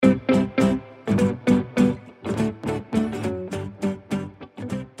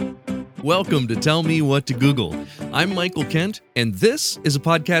Welcome to Tell Me What to Google. I'm Michael Kent, and this is a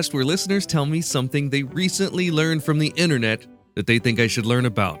podcast where listeners tell me something they recently learned from the internet that they think I should learn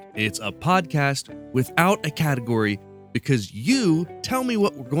about. It's a podcast without a category because you tell me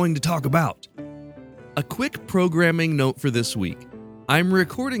what we're going to talk about. A quick programming note for this week. I'm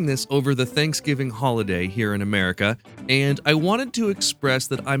recording this over the Thanksgiving holiday here in America, and I wanted to express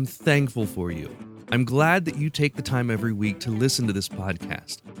that I'm thankful for you. I'm glad that you take the time every week to listen to this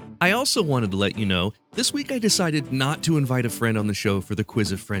podcast. I also wanted to let you know, this week I decided not to invite a friend on the show for the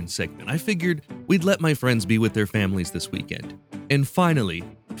Quiz of Friends segment. I figured we'd let my friends be with their families this weekend. And finally,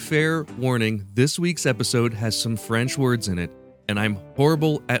 fair warning, this week's episode has some French words in it, and I'm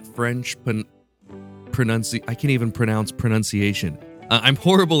horrible at French pronunciation. I can't even pronounce pronunciation. I'm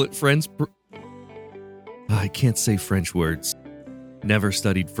horrible at French. I can't say French words. Never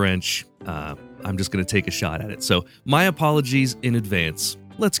studied French. I'm just going to take a shot at it. So my apologies in advance.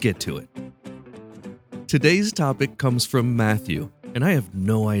 Let's get to it. Today's topic comes from Matthew, and I have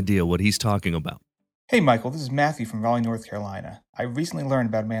no idea what he's talking about. Hey Michael, this is Matthew from Raleigh, North Carolina. I recently learned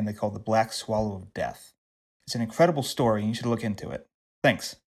about a man they call the Black Swallow of Death. It's an incredible story and you should look into it.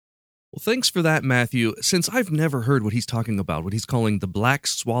 Thanks. Well, thanks for that, Matthew. Since I've never heard what he's talking about, what he's calling the Black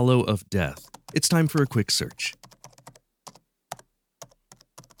Swallow of Death, it's time for a quick search.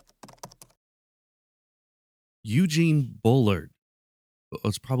 Eugene Bullard.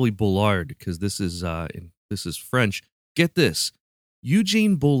 It's probably Bullard because this is French. Get this.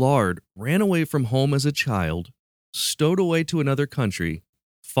 Eugene Bullard ran away from home as a child, stowed away to another country,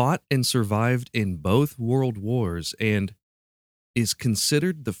 fought and survived in both world wars, and is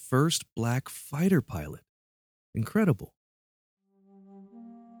considered the first black fighter pilot. Incredible.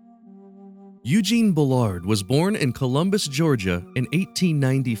 Eugene Bullard was born in Columbus, Georgia in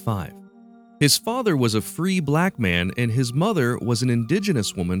 1895. His father was a free black man and his mother was an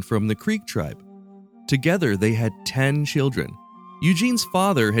indigenous woman from the Creek tribe. Together, they had 10 children. Eugene's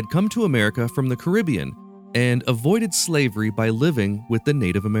father had come to America from the Caribbean and avoided slavery by living with the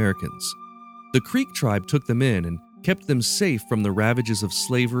Native Americans. The Creek tribe took them in and kept them safe from the ravages of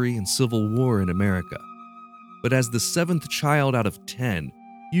slavery and civil war in America. But as the 7th child out of 10,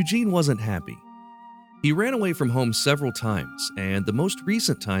 Eugene wasn't happy. He ran away from home several times, and the most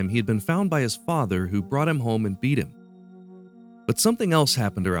recent time he had been found by his father, who brought him home and beat him. But something else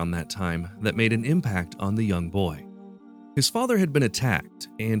happened around that time that made an impact on the young boy. His father had been attacked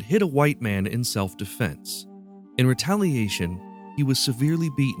and hit a white man in self-defense. In retaliation, he was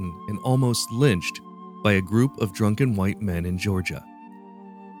severely beaten and almost lynched by a group of drunken white men in Georgia.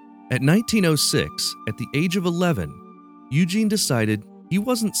 At 1906, at the age of 11, Eugene decided he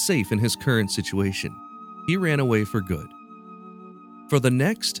wasn't safe in his current situation. He ran away for good. For the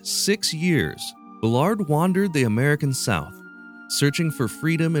next 6 years, Bullard wandered the American South, searching for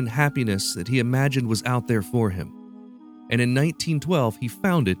freedom and happiness that he imagined was out there for him. And in 1912, he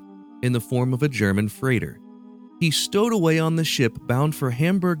found it in the form of a German freighter. He stowed away on the ship bound for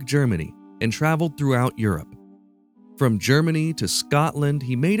Hamburg, Germany, and traveled throughout Europe. From Germany to Scotland,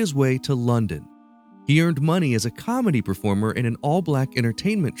 he made his way to London. He earned money as a comedy performer in an all-black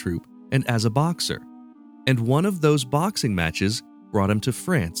entertainment troupe and as a boxer. And one of those boxing matches brought him to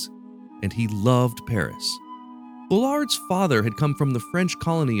France, and he loved Paris. Bullard's father had come from the French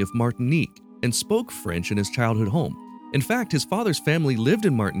colony of Martinique and spoke French in his childhood home. In fact, his father's family lived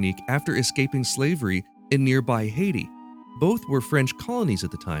in Martinique after escaping slavery in nearby Haiti. Both were French colonies at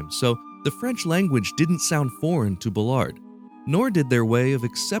the time, so the French language didn't sound foreign to Bullard, nor did their way of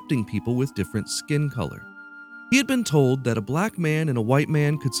accepting people with different skin color. He had been told that a black man and a white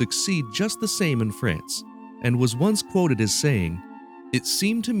man could succeed just the same in France, and was once quoted as saying, "It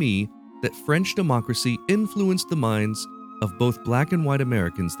seemed to me that French democracy influenced the minds of both black and white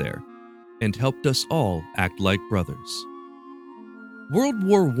Americans there, and helped us all act like brothers." World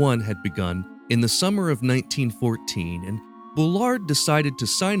War I had begun in the summer of 1914, and Bullard decided to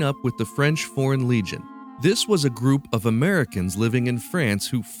sign up with the French Foreign Legion. This was a group of Americans living in France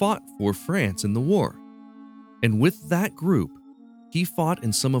who fought for France in the war. And with that group, he fought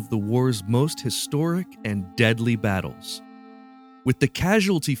in some of the war's most historic and deadly battles. With the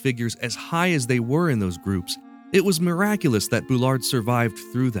casualty figures as high as they were in those groups, it was miraculous that Bullard survived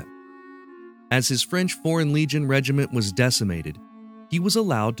through them. As his French Foreign Legion regiment was decimated, he was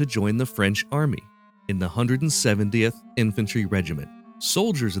allowed to join the French army in the 170th Infantry Regiment.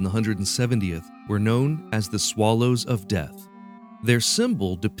 Soldiers in the 170th were known as the Swallows of Death. Their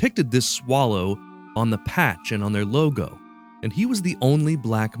symbol depicted this swallow on the patch and on their logo, and he was the only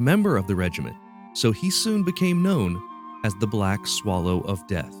black member of the regiment, so he soon became known as the Black Swallow of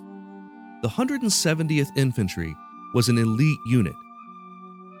Death. The 170th Infantry was an elite unit.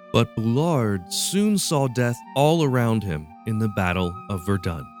 But Bullard soon saw death all around him in the Battle of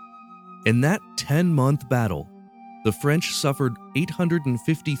Verdun. In that 10-month battle, the French suffered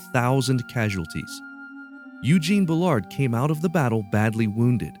 850,000 casualties. Eugene Bullard came out of the battle badly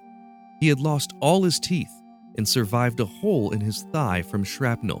wounded. He had lost all his teeth and survived a hole in his thigh from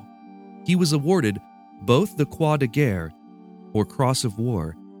shrapnel. He was awarded both the Croix de Guerre, or Cross of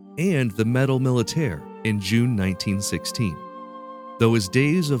War, and the Medal Militaire in June 1916. Though his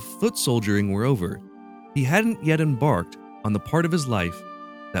days of foot soldiering were over, he hadn't yet embarked on the part of his life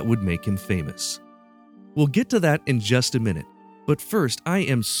that would make him famous. We'll get to that in just a minute, but first, I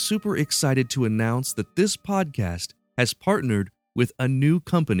am super excited to announce that this podcast has partnered with a new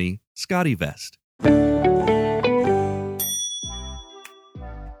company, ScottyVest.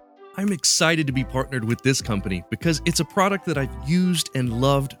 I'm excited to be partnered with this company because it's a product that I've used and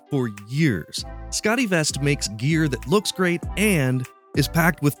loved for years. ScottyVest makes gear that looks great and is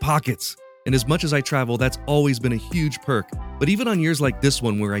packed with pockets. And as much as I travel, that's always been a huge perk. But even on years like this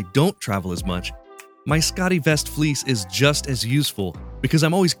one where I don't travel as much, my ScottyVest fleece is just as useful because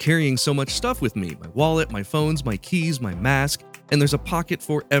I'm always carrying so much stuff with me. My wallet, my phones, my keys, my mask, and there's a pocket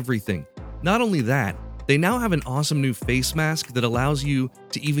for everything. Not only that, they now have an awesome new face mask that allows you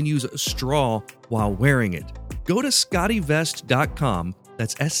to even use a straw while wearing it. Go to ScottyVest.com,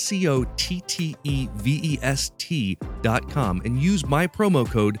 that's ScottyVest.com, and use my promo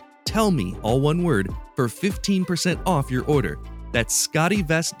code TELLME, all one word, for 15% off your order. That's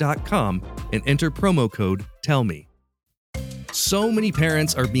ScottyVest.com and enter promo code TELLME. So many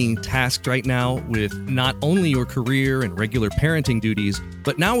parents are being tasked right now with not only your career and regular parenting duties,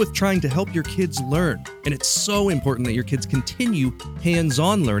 but now with trying to help your kids learn. And it's so important that your kids continue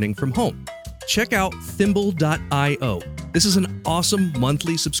hands-on learning from home. Check out Thimble.io. This is an awesome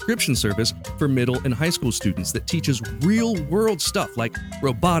monthly subscription service for middle and high school students that teaches real-world stuff like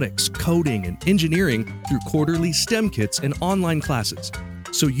robotics, coding, and engineering through quarterly STEM kits and online classes.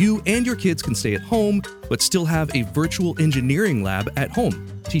 So you and your kids can stay at home, but still have a virtual engineering lab at home,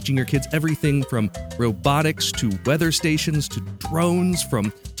 teaching your kids everything from robotics to weather stations to drones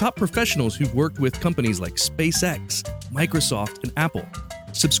from top professionals who've worked with companies like SpaceX, Microsoft, and Apple.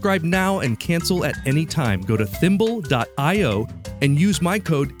 Subscribe now and cancel at any time. Go to Thimble.io and use my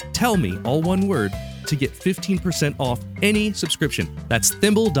code TELLME, all one word, to get 15% off any subscription. That's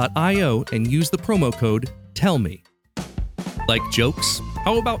Thimble.io and use the promo code TELLME. Like jokes?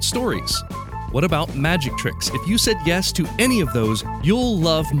 How about stories? What about magic tricks? If you said yes to any of those, you'll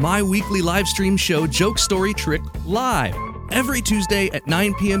love my weekly live stream show, Joke Story Trick Live. Every Tuesday at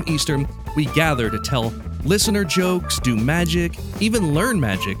 9 p.m. Eastern, we gather to tell listener jokes, do magic, even learn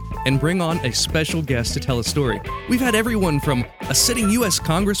magic, and bring on a special guest to tell a story. We've had everyone from a sitting U.S.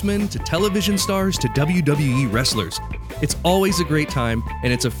 congressman to television stars to WWE wrestlers. It's always a great time,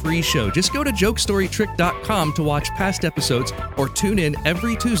 and it's a free show. Just go to jokestorytrick.com to watch past episodes or tune in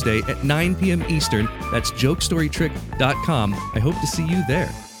every Tuesday at 9 p.m. Eastern. That's jokestorytrick.com. I hope to see you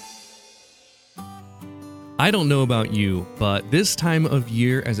there. I don't know about you, but this time of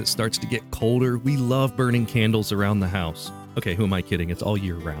year, as it starts to get colder, we love burning candles around the house. Okay, who am I kidding? It's all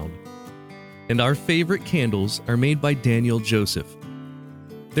year round. And our favorite candles are made by Daniel Joseph.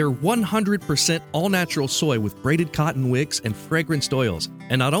 They're 100% all-natural soy with braided cotton wicks and fragranced oils.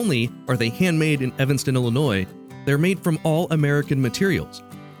 And not only are they handmade in Evanston, Illinois, they're made from all-American materials.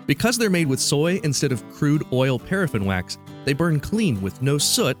 Because they're made with soy instead of crude oil paraffin wax, they burn clean with no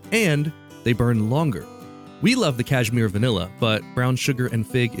soot and they burn longer. We love the cashmere vanilla, but brown sugar and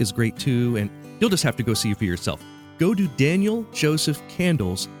fig is great too, and you'll just have to go see for yourself. Go to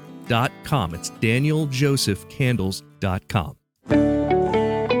DanielJosephCandles.com. It's DanielJosephCandles.com.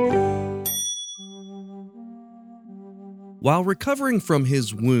 While recovering from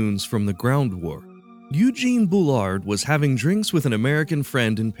his wounds from the ground war, Eugene Bullard was having drinks with an American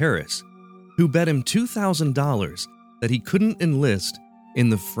friend in Paris, who bet him $2,000 that he couldn't enlist in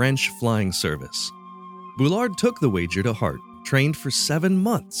the French flying service. Bullard took the wager to heart, trained for 7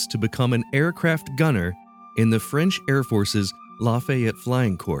 months to become an aircraft gunner in the French Air Force's Lafayette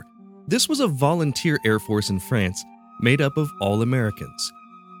Flying Corps. This was a volunteer air force in France made up of all Americans.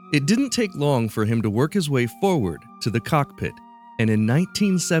 It didn't take long for him to work his way forward to the cockpit, and in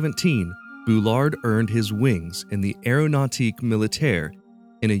 1917, Bullard earned his wings in the Aéronautique Militaire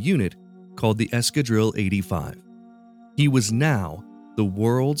in a unit called the Escadrille 85. He was now the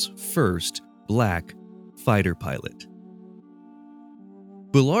world's first black fighter pilot.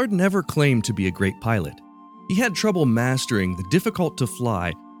 Bullard never claimed to be a great pilot. He had trouble mastering the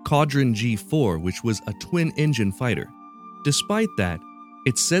difficult-to-fly Caudron G4, which was a twin-engine fighter. Despite that,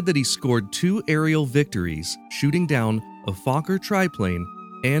 it's said that he scored 2 aerial victories shooting down a Fokker triplane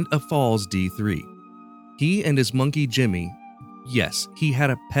and a Falls D3. He and his monkey Jimmy, yes, he had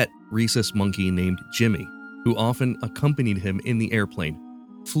a pet rhesus monkey named Jimmy, who often accompanied him in the airplane,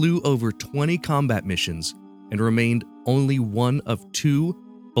 flew over 20 combat missions and remained only one of 2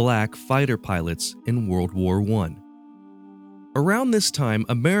 black fighter pilots in World War I. Around this time,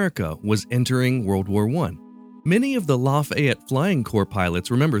 America was entering World War I. Many of the Lafayette Flying Corps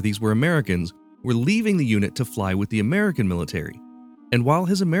pilots, remember these were Americans, were leaving the unit to fly with the American military. And while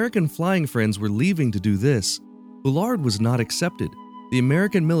his American flying friends were leaving to do this, Bullard was not accepted. The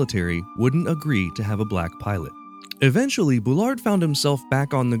American military wouldn't agree to have a black pilot. Eventually, Bullard found himself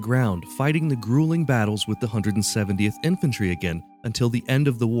back on the ground, fighting the grueling battles with the 170th Infantry again until the end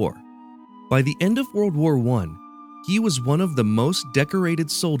of the war. By the end of World War I, he was one of the most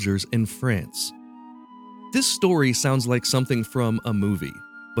decorated soldiers in France. This story sounds like something from a movie,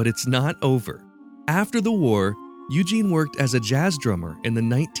 but it's not over. After the war, Eugene worked as a jazz drummer in the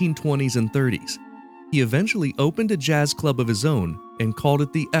 1920s and 30s. He eventually opened a jazz club of his own and called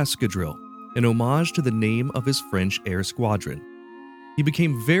it the Escadrille, an homage to the name of his French air squadron. He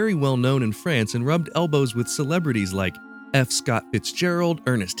became very well known in France and rubbed elbows with celebrities like F. Scott Fitzgerald,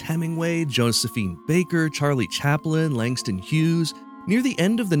 Ernest Hemingway, Josephine Baker, Charlie Chaplin, Langston Hughes. Near the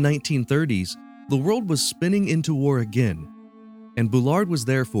end of the 1930s, the world was spinning into war again, and Bullard was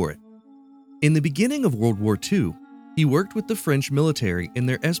there for it. In the beginning of World War II, he worked with the French military in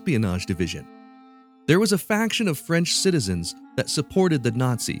their espionage division. There was a faction of French citizens that supported the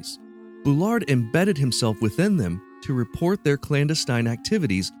Nazis. Bullard embedded himself within them to report their clandestine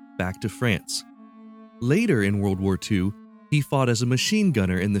activities back to France. Later in World War II, he fought as a machine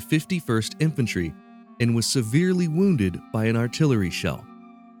gunner in the 51st Infantry and was severely wounded by an artillery shell.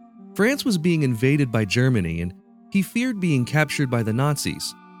 France was being invaded by Germany, and he feared being captured by the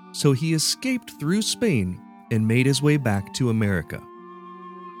Nazis, so he escaped through Spain and made his way back to America.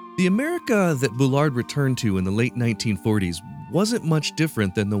 The America that Bullard returned to in the late 1940s wasn't much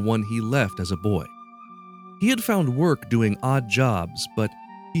different than the one he left as a boy. He had found work doing odd jobs, but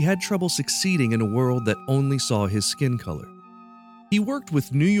he had trouble succeeding in a world that only saw his skin color. He worked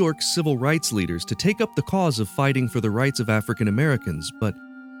with New York civil rights leaders to take up the cause of fighting for the rights of African Americans, but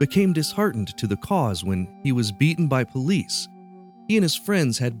became disheartened to the cause when he was beaten by police. He and his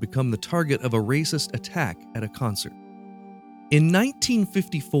friends had become the target of a racist attack at a concert. In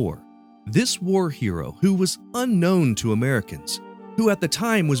 1954, this war hero, who was unknown to Americans, who at the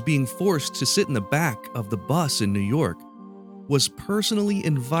time was being forced to sit in the back of the bus in New York, was personally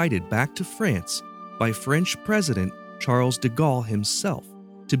invited back to France by French President Charles de Gaulle himself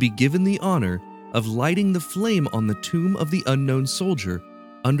to be given the honor of lighting the flame on the tomb of the unknown soldier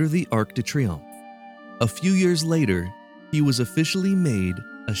under the Arc de Triomphe. A few years later, he was officially made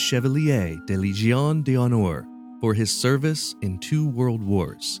a Chevalier de Légion d'Honneur for his service in 2 world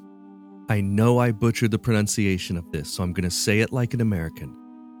wars. I know I butchered the pronunciation of this, so I'm going to say it like an American.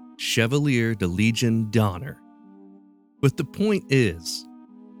 Chevalier de Légion d'Honneur. But the point is,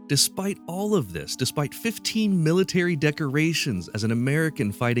 despite all of this, despite 15 military decorations as an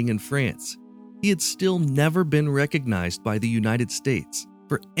American fighting in France, he had still never been recognized by the United States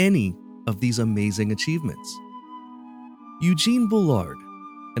for any of these amazing achievements. Eugene Bullard,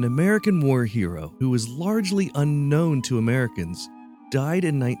 an American war hero who was largely unknown to Americans, died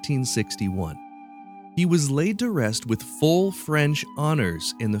in 1961. He was laid to rest with full French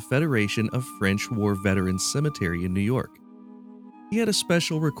honors in the Federation of French War Veterans Cemetery in New York. He had a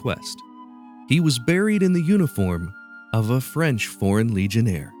special request. He was buried in the uniform of a French Foreign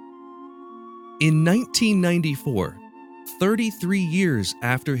Legionnaire. In 1994, 33 years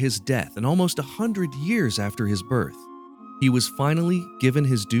after his death and almost 100 years after his birth, he was finally given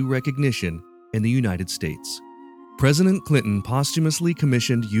his due recognition in the United States. President Clinton posthumously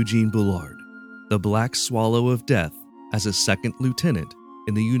commissioned Eugene Bullard, the Black Swallow of Death, as a second lieutenant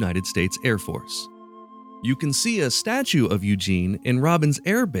in the United States Air Force. You can see a statue of Eugene in Robins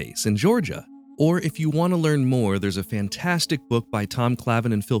Air Base in Georgia. Or if you want to learn more, there's a fantastic book by Tom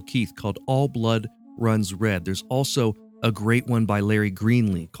Clavin and Phil Keith called All Blood Runs Red. There's also a great one by Larry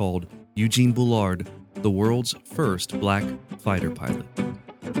Greenlee called Eugene Bullard, the world's first black fighter pilot.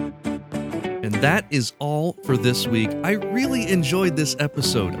 And that is all for this week. I really enjoyed this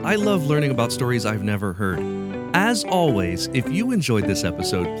episode. I love learning about stories I've never heard. As always, if you enjoyed this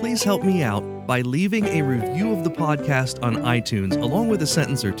episode, please help me out by leaving a review of the podcast on iTunes along with a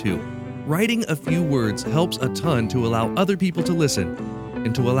sentence or two. Writing a few words helps a ton to allow other people to listen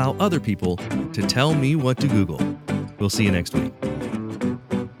and to allow other people to tell me what to Google. We'll see you next week.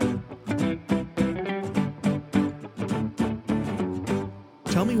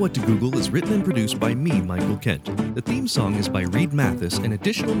 Tell me What to Google is written and produced by me, Michael Kent. The theme song is by Reed Mathis, and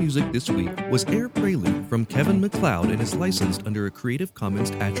additional music this week was Air Prelude from Kevin MacLeod and is licensed under a Creative Commons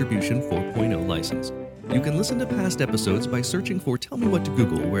Attribution 4.0 license. You can listen to past episodes by searching for Tell Me What to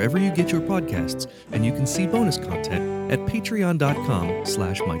Google wherever you get your podcasts, and you can see bonus content at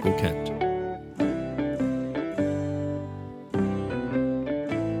patreon.com/Michael Kent.